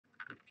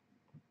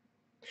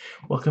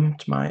Welcome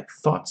to my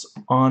thoughts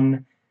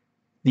on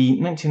the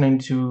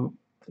 1992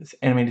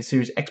 animated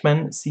series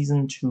X-Men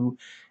Season 2,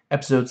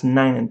 Episodes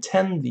 9 and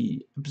 10.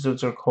 The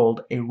episodes are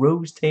called A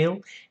Rogue's Tale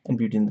and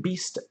Beauty and the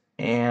Beast.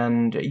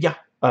 And yeah,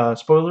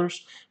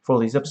 spoilers for all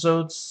these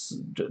episodes,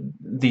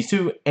 these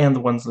two and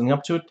the ones leading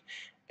up to it.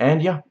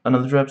 And yeah,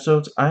 another two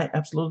episodes I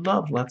absolutely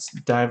love. Let's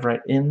dive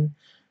right in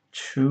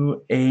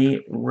to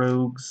A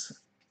Rogue's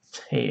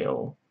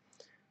Tale.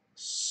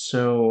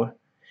 So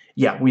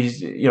yeah,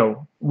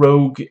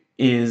 Rogue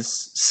is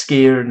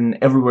scared, and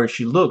everywhere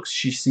she looks,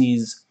 she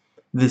sees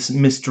this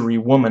mystery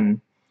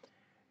woman,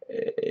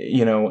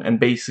 and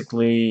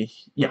basically,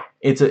 yeah,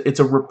 it's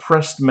a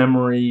repressed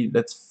memory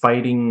that's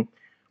fighting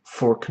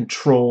for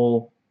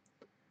control,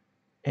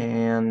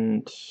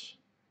 and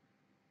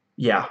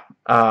yeah,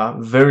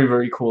 very,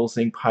 very cool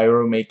seeing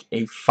Pyro make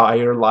a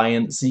fire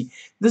lion. See,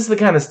 this is the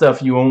kind of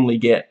stuff you only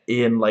get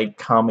in, like,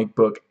 comic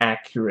book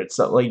accurate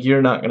stuff. Like,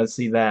 you're not gonna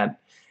see that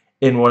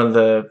in one of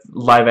the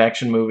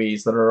live-action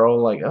movies that are all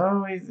like,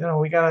 oh,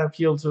 we gotta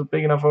appeal to a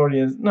big enough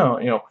audience.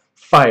 No,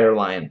 fire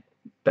lion.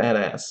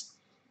 Badass.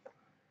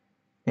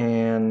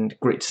 And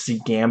great to see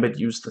Gambit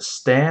use the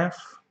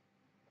staff.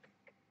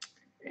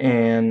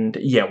 And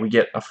yeah, we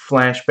get a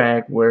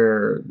flashback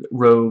where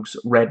Rogue's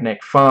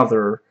redneck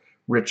father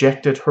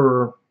rejected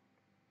her.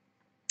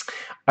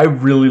 I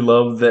really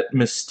love that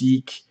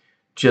Mystique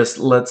just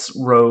lets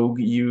Rogue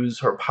use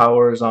her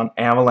powers on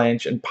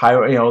Avalanche and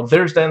Pyro.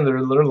 They're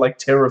like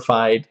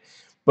terrified,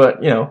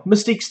 but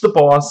Mystique's the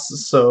boss,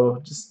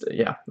 so just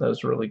yeah, that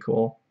was really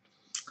cool.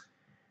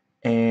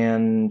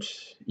 And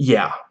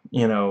yeah,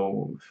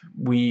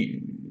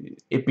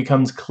 it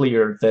becomes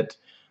clear that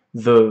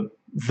the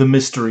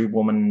mystery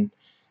woman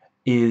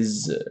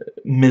is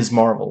Ms.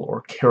 Marvel,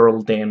 or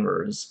Carol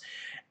Danvers.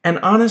 And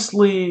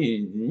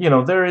honestly,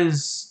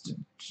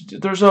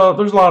 there's a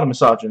lot of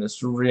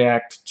misogynists who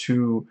react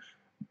to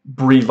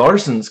Brie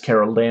Larson's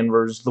Carol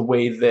Danvers the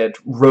way that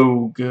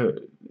Rogue,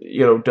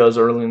 does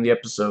early in the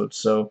episode.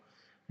 So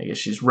I guess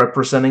she's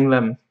representing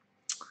them.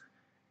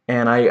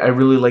 And I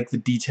really like the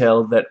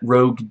detail that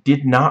Rogue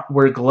did not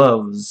wear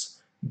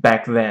gloves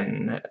back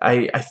then.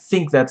 I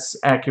think that's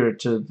accurate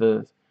to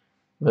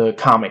the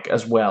comic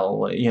as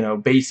well.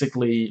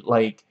 Basically,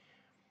 like,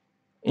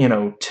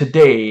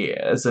 today,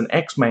 as an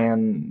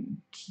X-Man,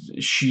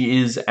 she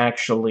is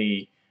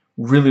actually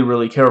really,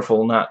 really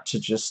careful not to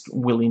just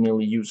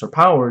willy-nilly use her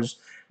powers.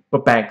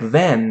 But back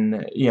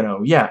then,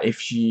 yeah, if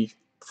she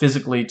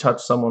physically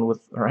touched someone with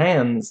her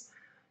hands,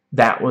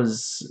 that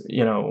was,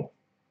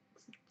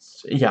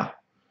 yeah.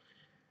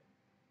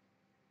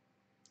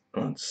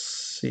 Let's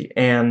see.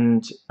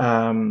 And,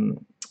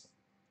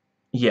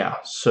 yeah,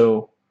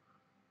 so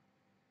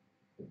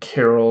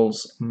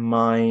Carol's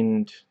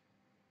mind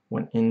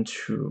went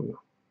into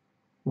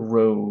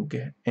Rogue,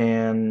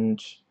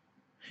 and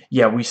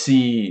yeah, we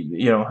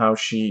see, how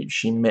she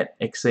met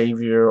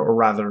Xavier, or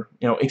rather,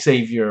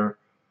 Xavier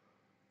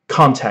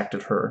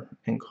contacted her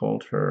and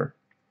called her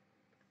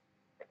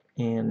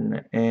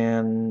in,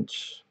 and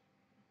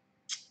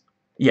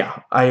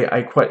yeah,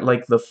 I quite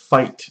like the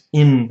fight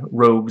in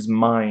Rogue's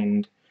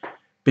mind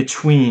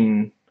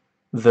between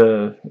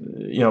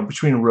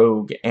between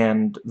Rogue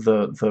and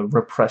the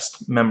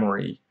repressed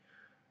memory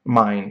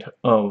mind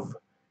of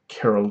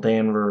Carol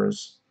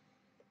Danvers.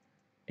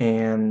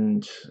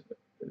 And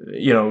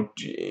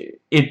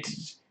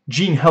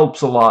Jean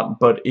helps a lot,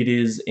 but it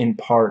is in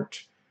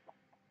part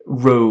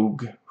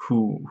Rogue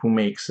who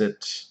makes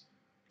it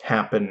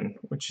happen,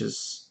 which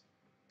is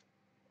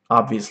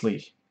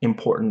obviously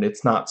important.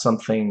 It's not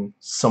something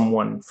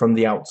someone from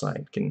the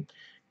outside can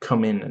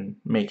come in and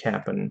make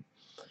happen.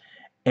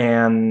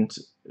 And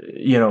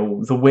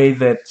the way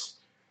that,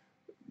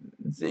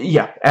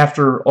 yeah,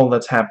 after all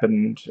that's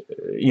happened,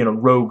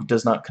 Rogue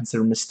does not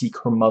consider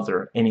Mystique her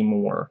mother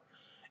anymore,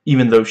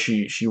 even though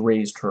she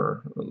raised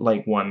her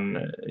like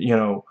one.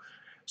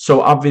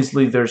 So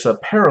obviously there's a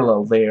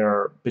parallel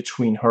there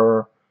between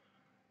her,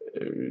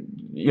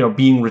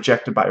 being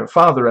rejected by her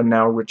father and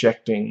now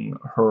rejecting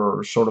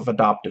her sort of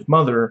adoptive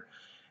mother.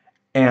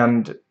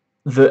 And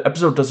the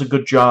episode does a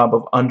good job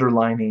of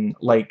underlining,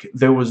 like,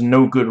 there was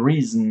no good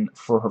reason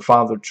for her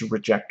father to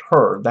reject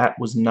her. That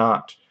was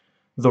not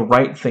the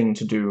right thing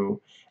to do,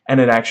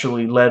 and it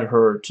actually led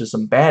her to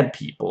some bad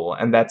people.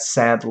 And that's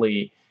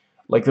sadly,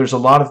 like, there's a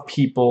lot of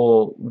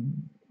people,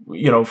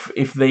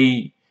 if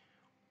they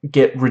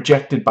get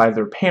rejected by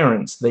their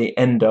parents, they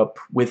end up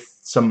with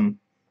some,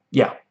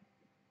 yeah,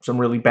 some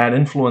really bad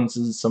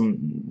influences,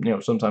 some,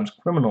 sometimes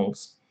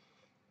criminals.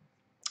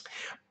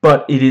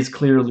 But it is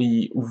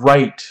clearly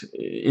right,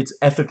 it's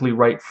ethically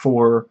right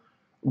for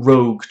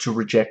Rogue to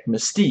reject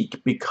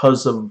Mystique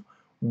because of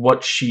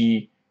what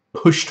she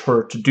pushed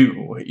her to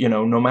do.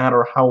 No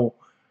matter how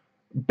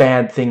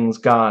bad things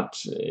got,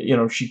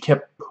 she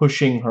kept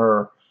pushing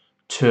her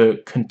to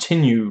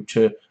continue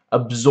to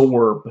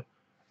absorb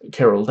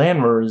Carol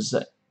Danvers,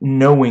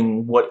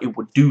 knowing what it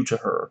would do to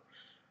her,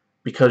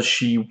 because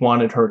she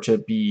wanted her to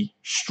be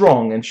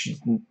strong, and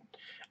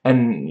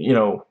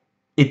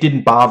it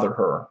didn't bother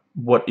her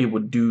what it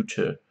would do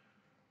to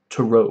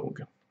to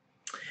Rogue.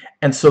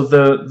 And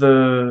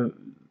so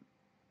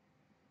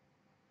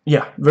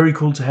yeah, very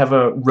cool to have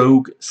a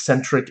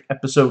Rogue-centric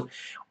episode.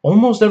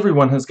 Almost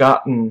everyone has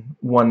gotten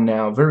one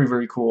now. Very,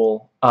 very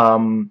cool.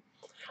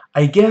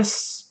 I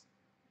guess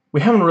we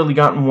haven't really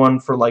gotten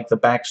one for, like, the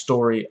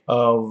backstory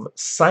of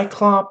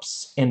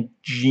Cyclops and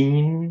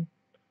Jean.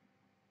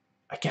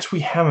 I guess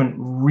we haven't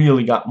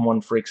really gotten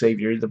one for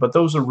Xavier either, but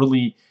those are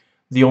really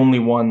the only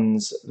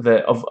ones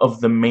that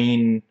of the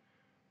main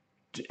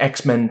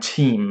X-Men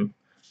team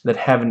that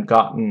haven't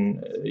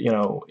gotten, you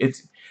know,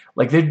 it's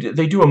like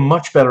they do a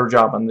much better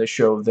job on this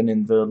show than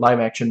in the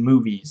live-action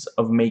movies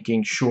of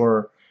making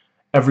sure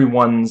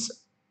everyone's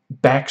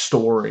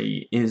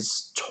backstory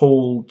is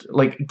told,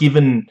 like,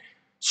 given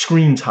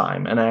screen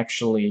time, and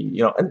actually,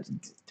 you know, and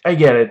I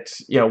get it,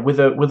 you know, with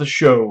a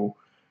show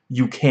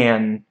you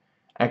can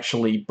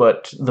actually,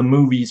 but the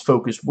movies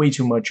focus way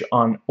too much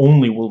on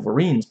only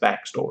Wolverine's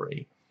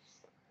backstory.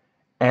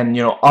 And,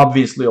 you know,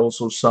 obviously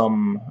also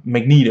some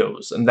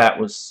Magneto's, and that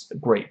was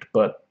great,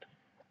 but...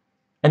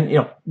 And, you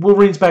know,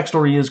 Wolverine's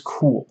backstory is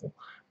cool,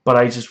 but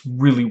I just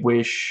really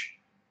wish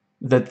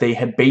that they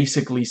had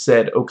basically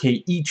said,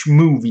 okay, each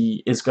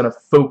movie is going to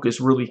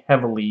focus really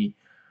heavily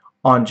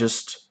on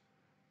just,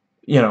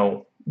 you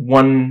know,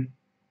 one...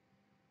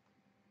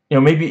 You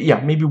know, maybe, yeah,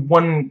 maybe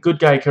one good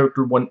guy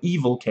character, one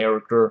evil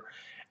character,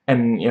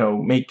 and, you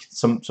know, make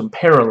some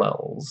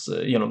parallels.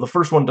 You know, the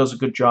first one does a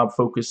good job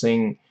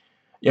focusing...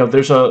 You know,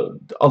 there's a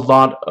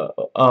lot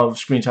of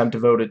screen time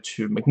devoted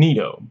to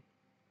Magneto,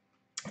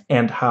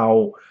 and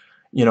how,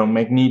 you know,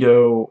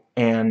 Magneto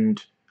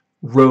and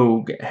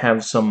Rogue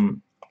have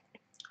some,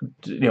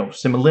 you know,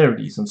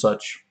 similarities and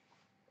such.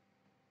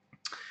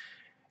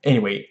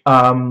 Anyway,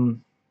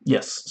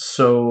 yes,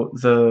 so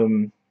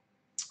the...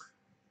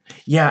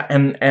 Yeah,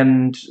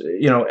 and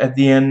you know, at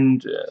the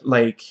end,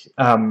 like,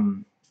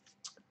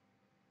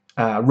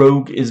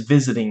 Rogue is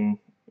visiting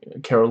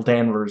Carol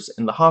Danvers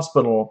in the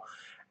hospital,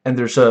 and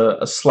there's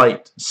a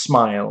slight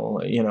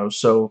smile, you know,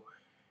 so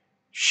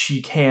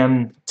she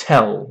can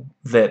tell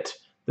that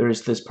there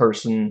is this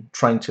person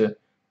trying to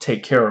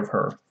take care of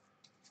her.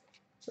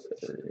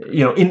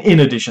 You know, in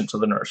addition to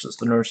the nurses.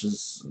 The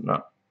nurses,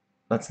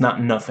 that's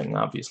not nothing,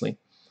 obviously.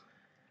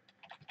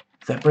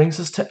 That brings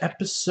us to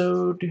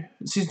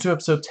Season 2,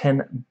 Episode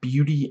 10,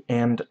 Beauty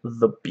and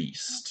the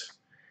Beast.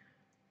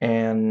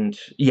 And,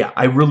 yeah,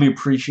 I really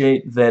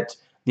appreciate that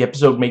the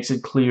episode makes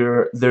it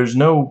clear there's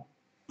no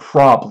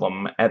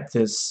problem at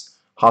this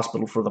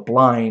hospital for the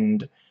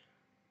blind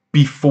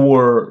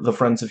before the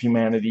Friends of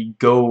Humanity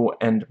go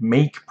and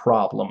make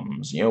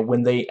problems. You know,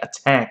 when they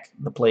attack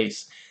the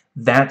place,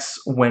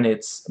 that's when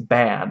it's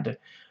bad.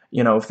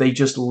 You know, if they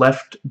just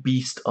left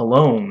Beast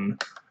alone,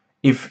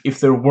 if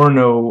there were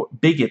no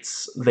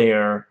bigots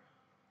there,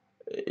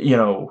 you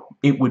know,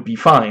 it would be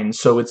fine.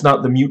 So it's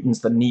not the mutants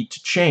that need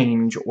to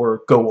change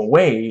or go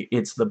away,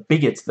 it's the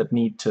bigots that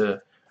need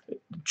to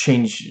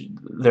change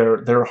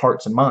their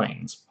hearts and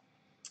minds.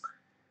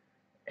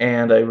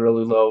 And I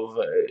really love,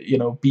 you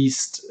know,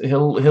 Beast.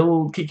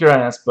 He'll kick your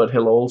ass, but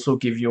he'll also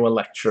give you a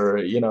lecture.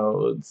 You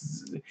know,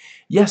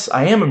 yes,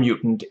 I am a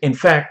mutant. In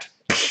fact,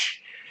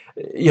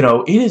 you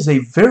know, it is a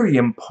very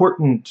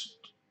important,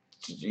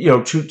 you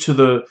know,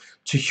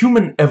 to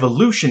human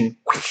evolution.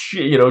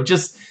 You know,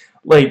 just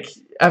like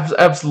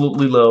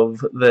absolutely love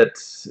that.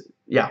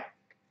 Yeah,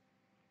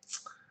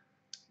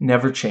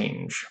 never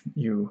change,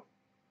 you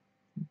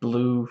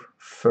blue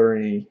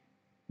furry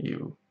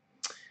you.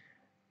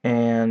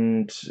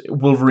 And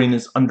Wolverine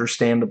is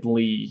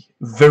understandably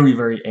very,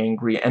 very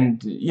angry,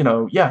 and, you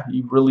know, yeah,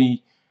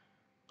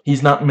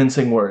 he's not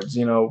mincing words,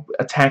 you know,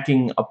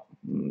 attacking a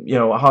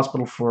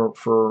hospital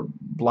for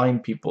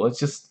blind people. It's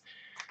just,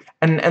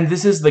 and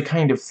this is the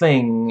kind of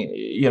thing,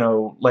 you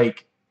know,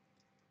 like,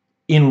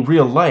 in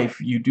real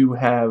life, you do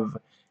have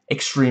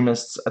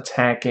extremists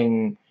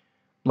attacking,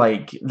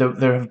 like,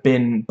 there have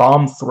been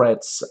bomb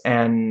threats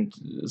and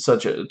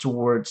such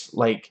towards,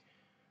 like,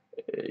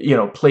 you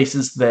know,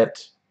 places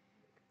that,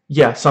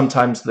 yeah,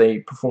 sometimes they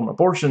perform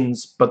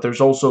abortions, but there's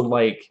also,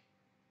 like,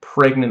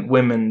 pregnant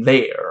women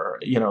there,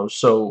 you know,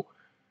 so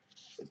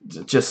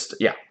just,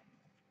 yeah.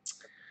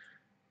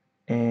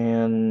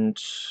 And,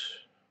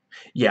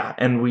 yeah,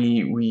 and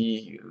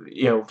we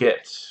you know,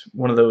 get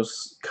one of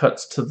those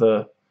cuts to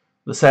the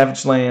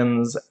Savage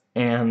Lands,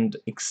 and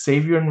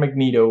Xavier and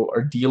Magneto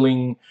are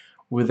dealing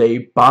with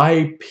a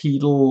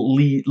bipedal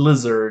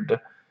lizard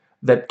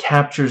that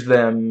captures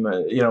them,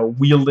 you know,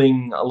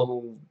 wielding a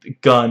little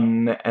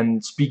gun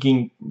and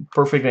speaking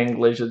perfect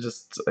English.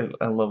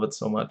 I love it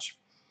so much.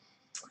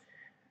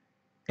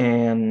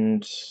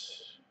 And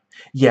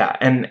yeah,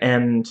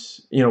 and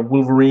you know,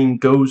 Wolverine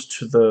goes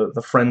to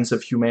the Friends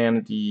of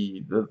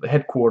Humanity, the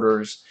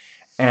headquarters,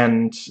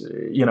 and,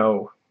 you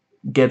know,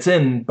 gets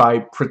in by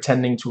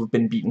pretending to have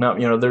been beaten up.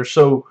 You know, they're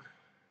so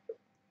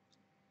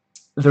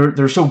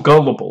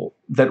gullible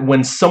that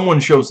when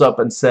someone shows up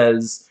and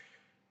says,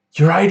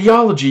 your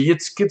ideology,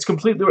 it's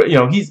completely, you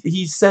know,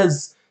 he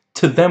says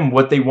to them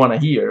what they want to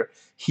hear.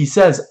 He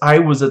says, I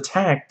was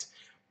attacked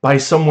by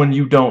someone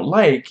you don't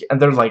like,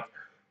 and they're like,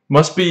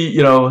 Must be,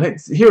 you know, hey,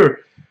 here,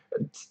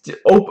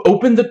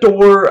 open the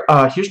door,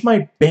 here's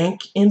my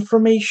bank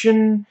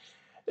information,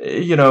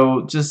 you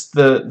know, just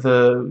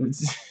the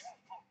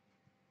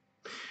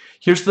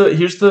here's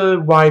the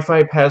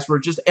Wi-Fi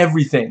password, just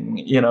everything,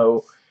 you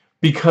know,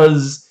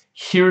 because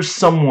here's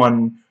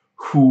someone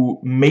who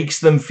makes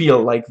them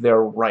feel like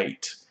they're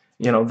right.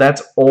 You know,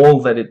 that's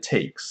all that it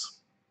takes.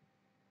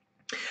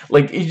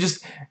 Like, you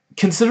just,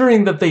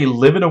 considering that they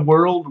live in a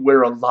world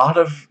where a lot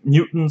of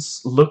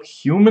mutants look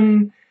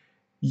human,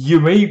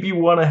 you maybe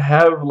want to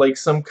have, like,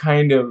 some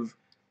kind of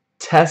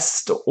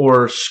test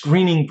or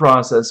screening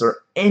process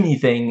or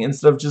anything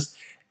instead of just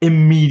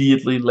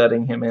immediately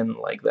letting him in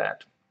like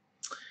that.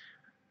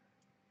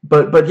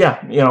 But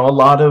yeah, you know, a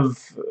lot of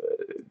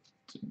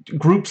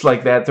groups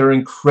like that, they're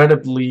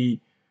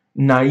incredibly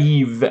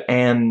naive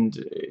and,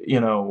 you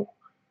know,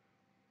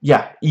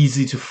 yeah,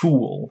 easy to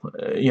fool.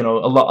 You know,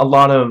 a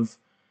lot of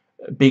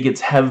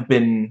bigots have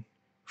been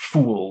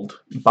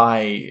fooled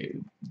by,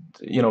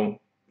 you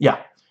know, yeah,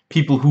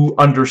 people who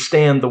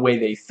understand the way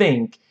they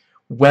think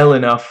well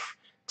enough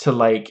to,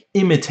 like,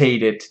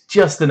 imitate it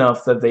just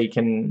enough that they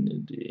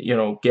can, you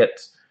know, get,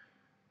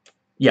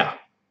 yeah.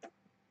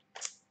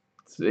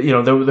 You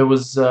know, there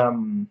was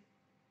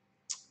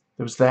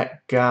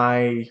that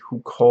guy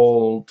who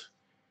called,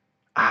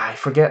 I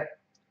forget,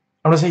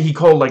 I want to say he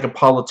called, like, a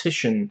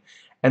politician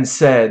and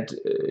said,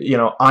 you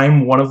know,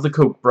 I'm one of the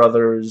Koch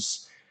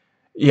brothers,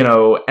 you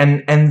know,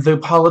 and the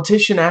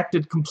politician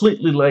acted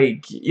completely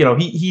like, you know,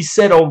 he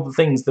said all the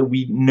things that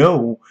we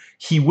know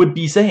he would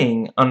be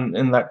saying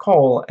in that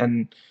call,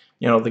 and,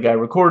 you know, the guy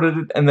recorded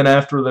it, and then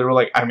after they were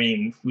like, I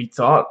mean, we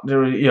thought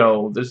there, you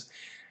know, there's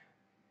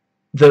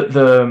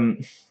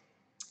the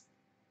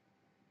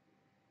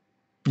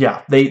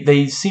yeah,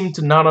 they seem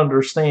to not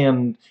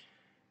understand.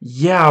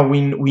 Yeah,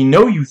 we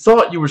know you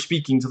thought you were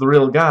speaking to the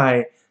real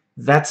guy.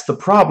 That's the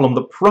problem.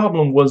 The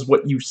problem was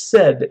what you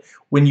said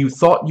when you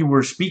thought you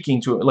were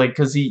speaking to him. Like,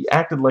 because he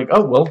acted like,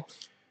 oh, well,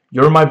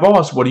 you're my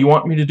boss. What do you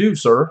want me to do,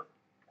 sir?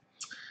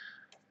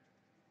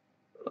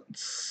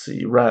 Let's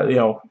see. Right, you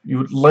know, you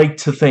would like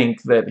to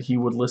think that he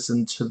would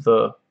listen to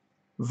the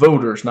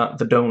voters, not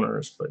the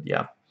donors. But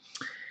yeah.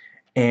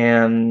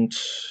 And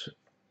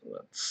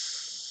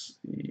let's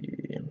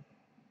see.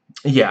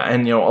 Yeah,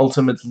 and, you know,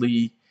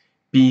 ultimately,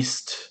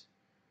 Beast,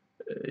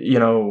 you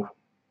know,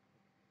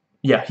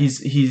 yeah, he's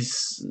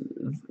he's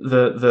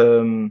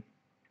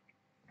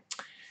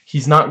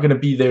not going to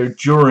be there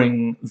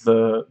during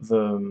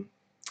the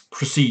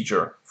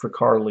procedure for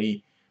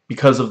Carly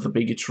because of the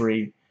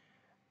bigotry,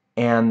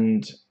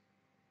 and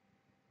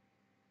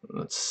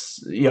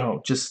it's, you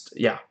know, just,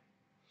 yeah,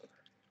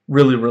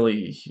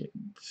 really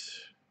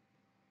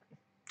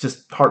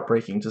just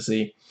heartbreaking to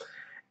see.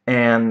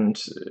 And,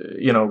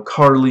 you know,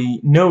 Carly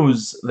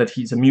knows that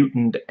he's a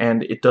mutant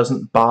and it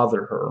doesn't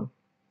bother her.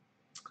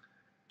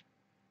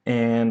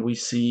 And we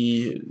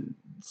see,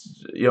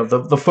 you know,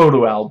 the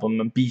photo album,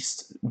 and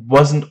Beast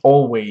wasn't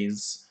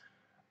always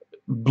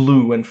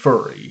blue and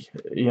furry,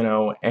 you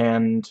know,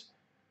 and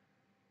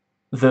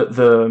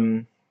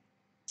the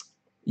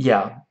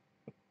yeah,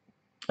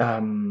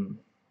 you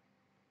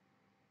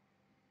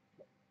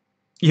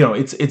know,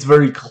 it's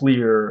very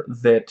clear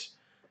that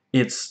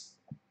it's,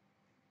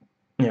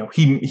 you know,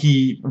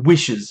 he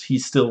wishes he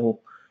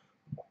still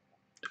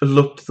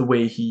looked the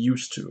way he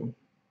used to.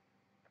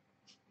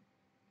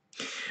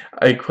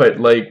 I quite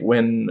like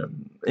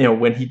when, you know,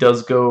 when he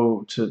does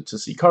go to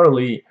see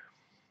Carly,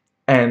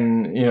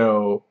 and, you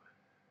know,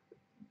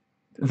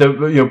 you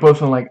know,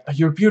 both are like,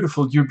 you're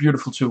beautiful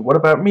too. What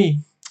about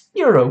me?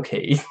 You're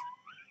okay.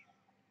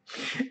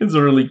 It's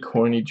a really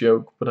corny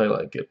joke, but I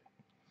like it.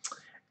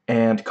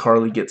 And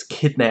Carly gets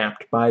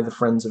kidnapped by the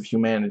Friends of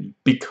Humanity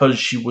because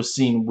she was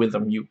seen with a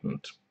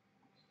mutant.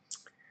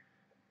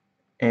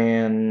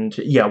 And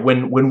yeah,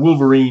 when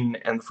Wolverine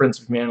and Friends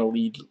of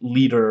Humanity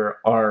leader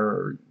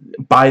are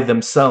by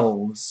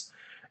themselves,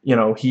 you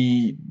know,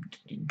 he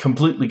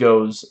completely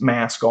goes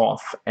mask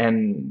off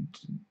and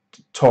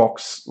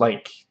talks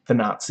like the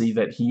Nazi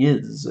that he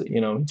is.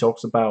 You know, he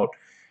talks about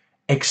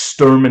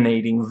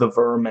exterminating the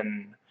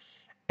vermin,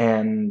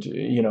 and,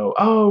 you know,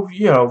 oh,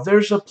 you know,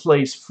 there's a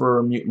place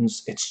for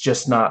mutants, it's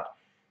just not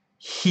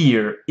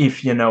here,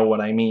 if you know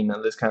what I mean.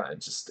 And this kind of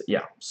just,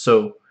 yeah,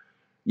 so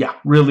yeah,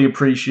 really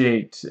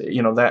appreciate,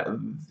 you know, that.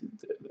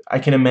 I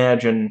can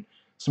imagine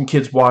some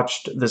kids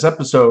watched this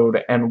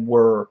episode and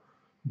were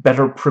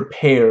better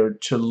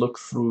prepared to look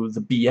through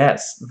the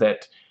BS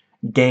that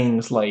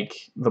gangs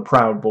like the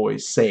Proud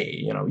Boys say.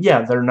 You know,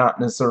 yeah, they're not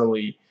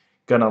necessarily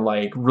gonna,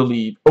 like,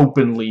 really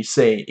openly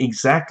say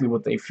exactly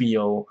what they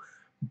feel,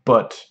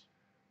 but,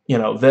 you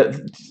know, that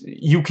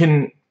you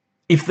can,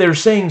 if they're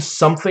saying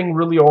something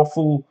really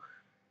awful,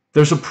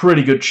 there's a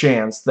pretty good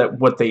chance that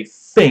what they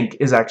think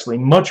is actually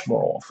much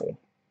more awful.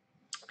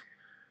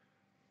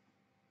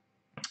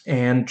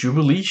 And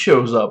Jubilee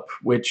shows up,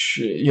 which,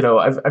 you know,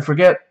 I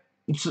forget,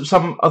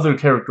 some other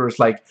characters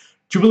like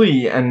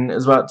Jubilee, and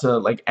is about to,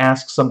 like,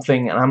 ask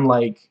something, and I'm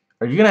like,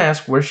 are you gonna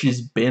ask where she's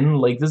been?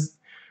 Like, this,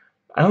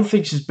 I don't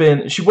think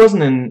she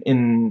wasn't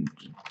in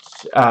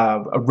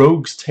a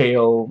rogue's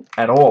tale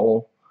at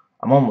all.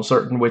 I'm almost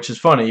certain, which is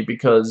funny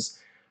because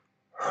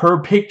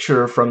her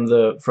picture from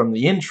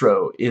the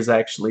intro is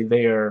actually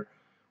there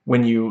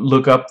when you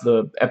look up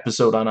the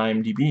episode on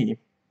IMDb.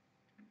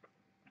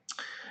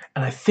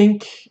 And I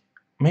think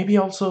maybe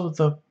also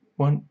the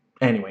one...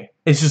 Anyway,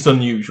 it's just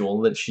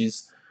unusual that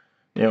she's,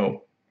 you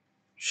know,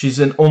 she's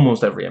in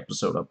almost every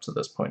episode up to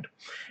this point.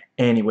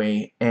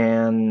 Anyway,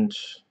 and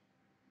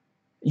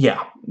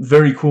yeah,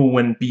 very cool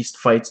when Beast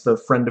fights the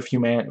Friends of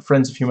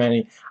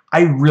Humanity.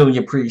 I really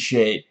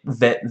appreciate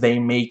that they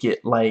make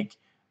it like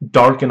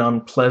dark and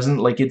unpleasant.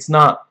 Like it's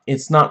not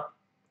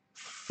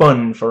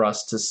fun for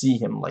us to see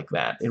him like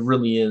that. It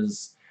really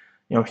is.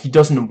 You know, he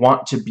doesn't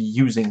want to be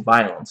using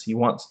violence. He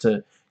wants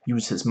to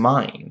use his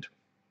mind.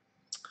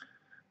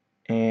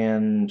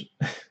 And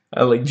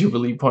I like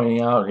Jubilee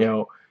pointing out, you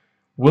know,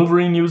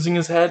 Wolverine using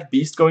his head,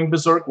 Beast going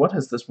berserk. What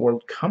has this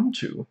world come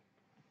to?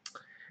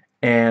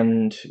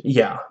 And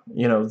yeah,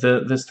 you know,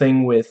 this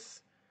thing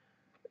with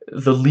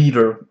the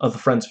leader of the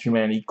Friends of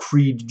Humanity,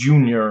 Creed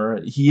Jr.,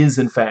 he is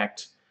in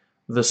fact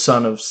the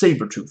son of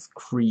Sabretooth,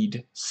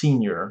 Creed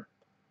Sr.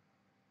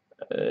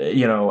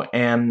 You know,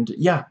 and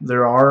yeah,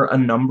 there are a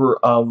number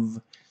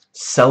of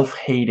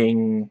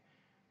self-hating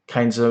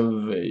kinds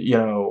of, you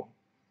know,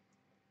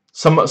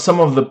 some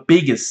of the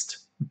biggest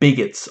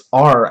bigots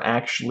are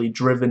actually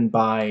driven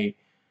by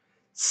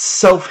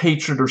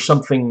self-hatred or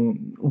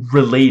something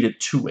related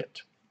to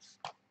it.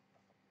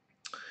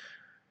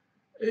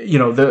 You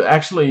know,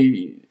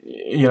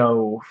 you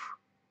know,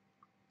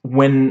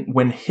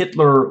 when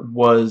Hitler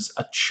was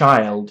a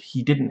child,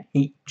 he didn't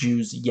hate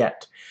Jews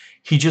yet.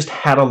 He just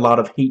had a lot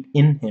of hate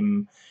in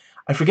him.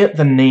 I forget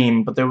the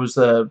name, but there was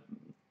there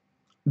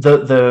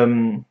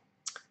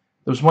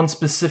was one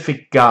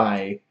specific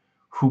guy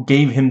who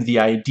gave him the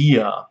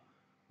idea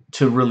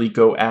to really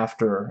go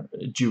after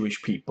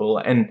Jewish people.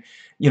 And,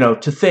 you know,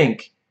 to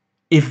think,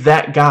 if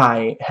that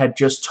guy had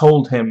just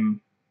told him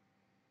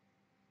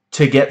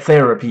to get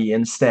therapy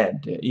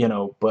instead, you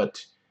know,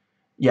 but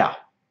yeah,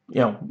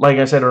 you know, like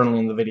I said earlier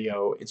in the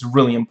video, it's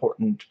really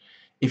important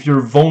if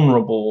you're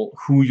vulnerable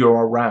who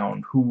you're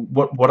around,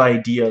 what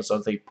ideas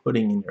are they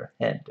putting in your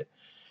head.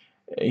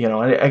 You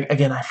know,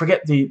 again, I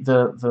forget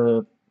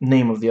the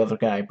name of the other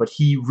guy, but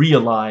he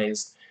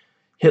realized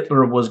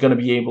Hitler was going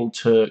to be able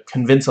to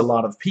convince a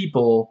lot of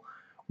people,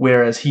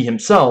 whereas he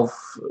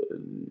himself,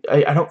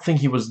 I don't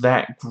think he was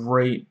that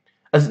great,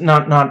 as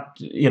not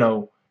you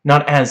know,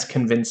 not as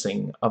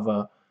convincing of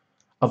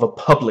a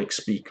public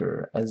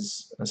speaker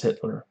as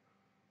Hitler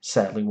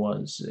sadly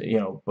was, you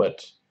know.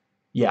 But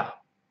yeah,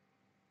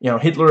 you know,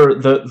 Hitler,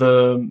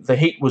 the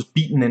hate was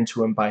beaten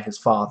into him by his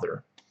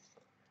father,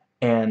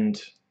 and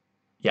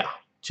yeah,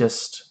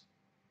 just,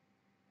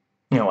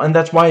 you know, and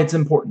that's why it's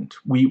important.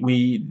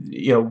 We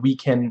you know, we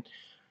can,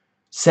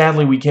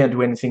 sadly we can't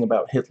do anything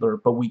about Hitler,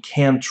 but we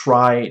can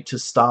try to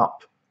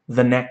stop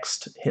the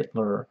next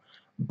Hitler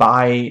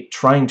by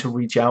trying to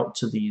reach out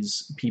to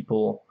these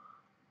people.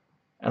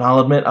 And I'll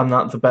admit I'm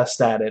not the best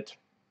at it,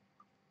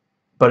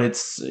 but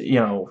it's,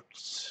 you know,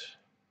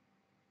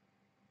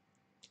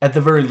 at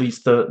the very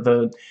least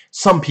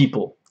some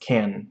people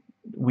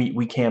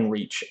we can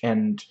reach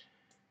and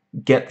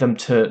get them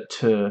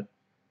to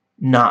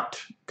not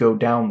go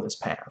down this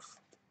path.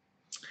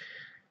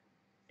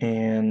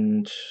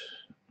 And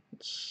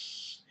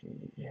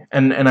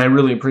I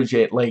really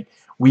appreciate, like,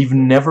 we've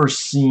never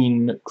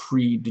seen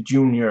Creed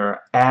Jr.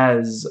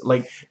 as,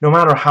 like, no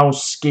matter how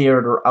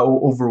scared or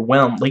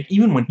overwhelmed, like,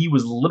 even when he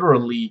was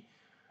literally,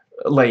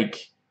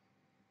 like,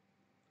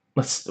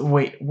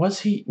 wait, was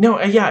he?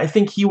 No, yeah, I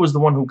think he was the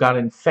one who got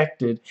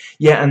infected.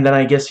 Yeah, and then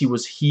I guess he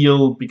was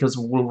healed because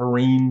of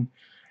Wolverine,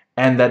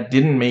 and that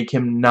didn't make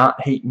him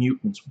not hate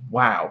mutants.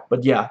 Wow.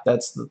 But yeah,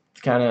 that's the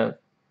kind of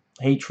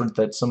hatred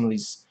that some of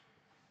these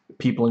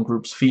people and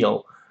groups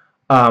feel.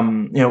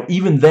 You know,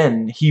 even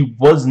then, he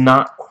was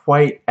not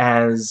quite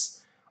as,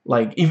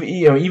 like, even,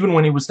 you know, even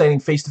when he was standing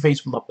face to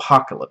face with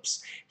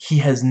Apocalypse, he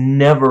has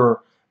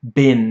never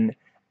been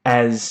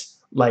as,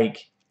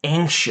 like,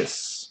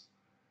 anxious.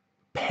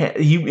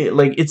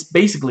 Like, it's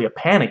basically a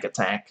panic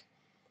attack,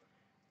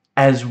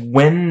 as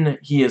when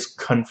he is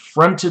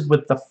confronted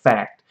with the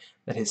fact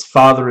that his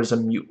father is a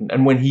mutant,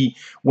 and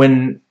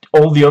when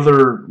all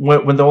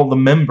the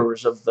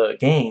members of the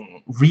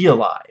gang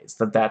realize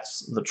that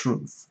that's the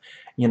truth,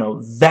 you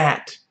know,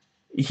 that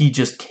he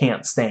just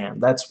can't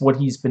stand. That's what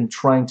he's been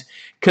trying to,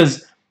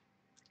 because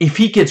if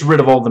he gets rid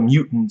of all the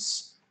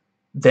mutants,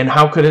 then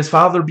how could his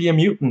father be a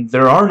mutant?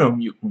 There are no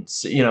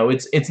mutants. You know,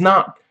 it's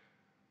not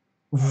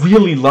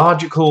really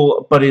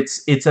logical, but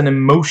it's an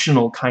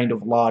emotional kind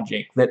of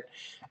logic that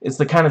it's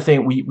the kind of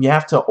thing we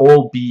have to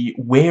all be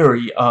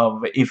wary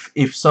of.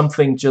 If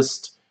something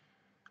just,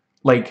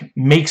 like,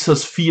 makes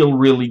us feel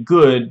really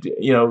good,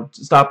 you know,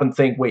 stop and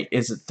think, wait,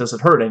 does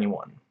it hurt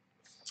anyone?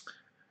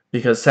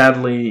 Because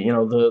sadly, you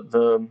know,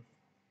 the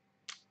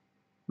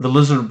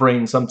lizard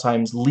brain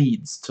sometimes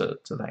leads to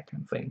that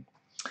kind of thing.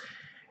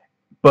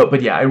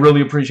 but yeah, I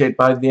really appreciate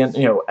by the end,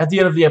 at the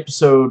end of the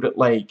episode,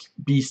 like,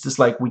 Beast is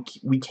like,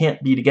 we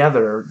can't be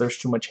together, there's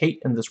too much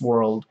hate in this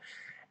world.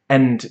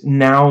 And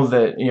now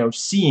that,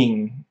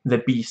 seeing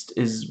that Beast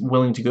is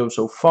willing to go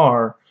so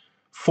far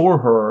for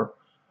her,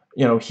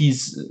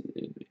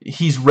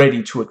 he's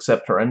ready to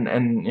accept her.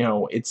 And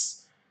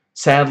it's,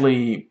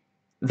 sadly,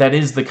 that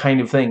is the kind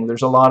of thing,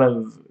 there's a lot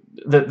of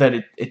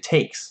that it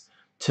takes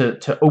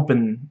to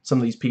open some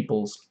of these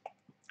people's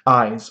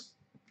eyes.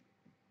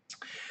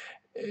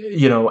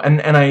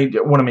 And I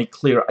want to make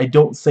clear, I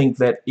don't think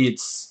that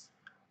it's,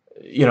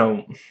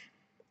 I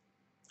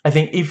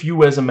think if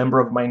you as a member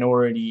of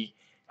minority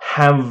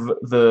have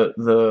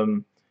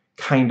the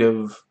kind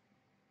of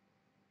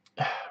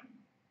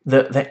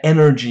the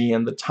energy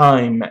and the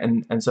time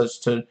and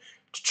such to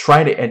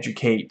try to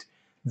educate,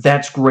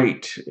 that's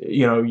great.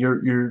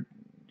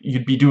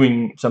 You'd be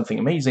doing something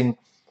amazing.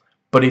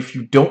 But if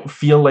you don't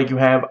feel like you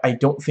have, I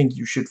don't think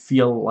you should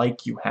feel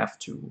like you have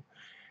to.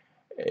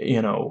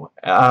 You know,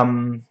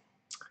 and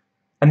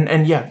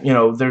yeah,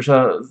 there's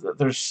a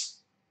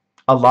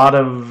lot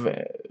of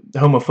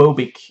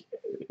homophobic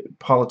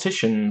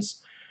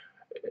politicians,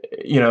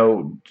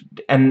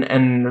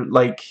 and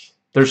like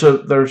there's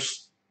at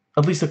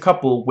least a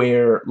couple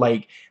where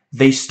like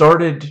they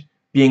started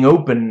being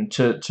open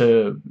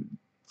to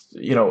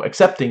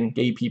accepting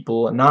gay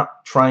people and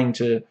not trying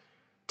to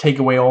take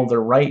away all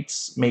their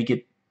rights, make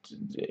it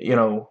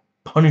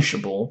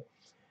punishable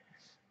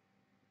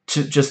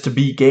just to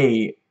be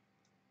gay.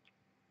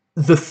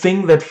 The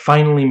thing that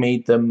finally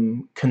made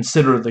them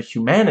consider the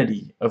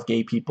humanity of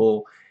gay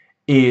people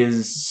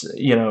is,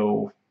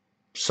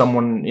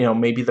 someone,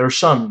 maybe their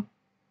son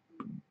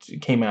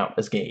came out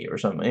as gay or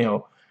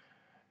something,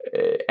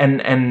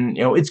 and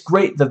it's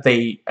great that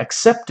they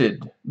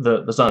accepted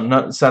the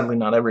son. Sadly,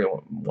 not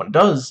everyone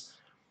does,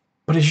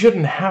 but it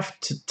shouldn't have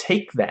to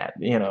take that,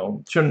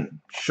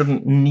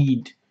 shouldn't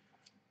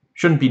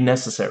be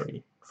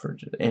necessary for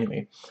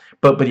anyway.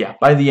 But yeah,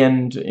 by the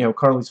end,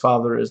 Carly's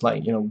father is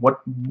like,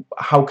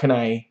 how can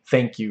I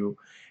thank you?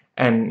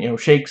 And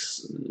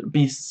shakes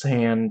Beast's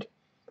hand,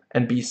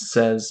 and Beast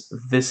says,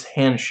 this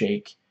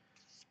handshake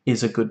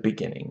is a good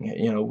beginning,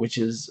 which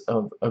is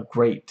a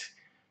great,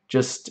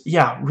 just,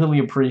 yeah, really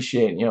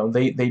appreciate,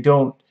 they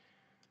don't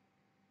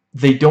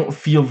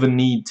feel the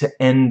need to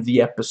end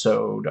the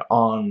episode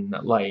on,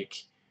 like,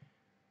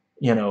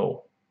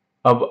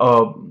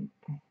 a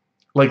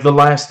like, the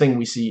last thing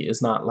we see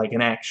is not like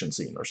an action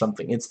scene or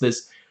something. It's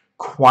this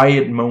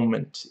quiet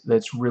moment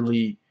that's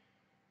really,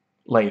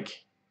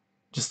 like,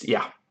 just,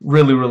 yeah,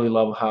 really, really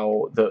love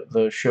how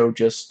the show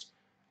just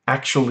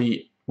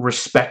actually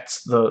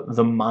respects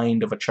the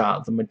mind of a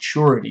child, the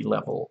maturity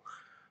level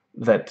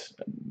that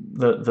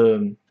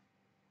the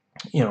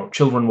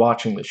children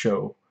watching the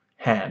show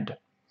had.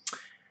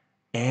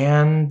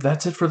 And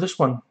that's it for this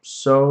one.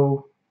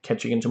 So,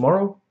 catch you again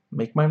tomorrow.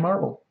 Make mine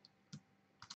Marvel.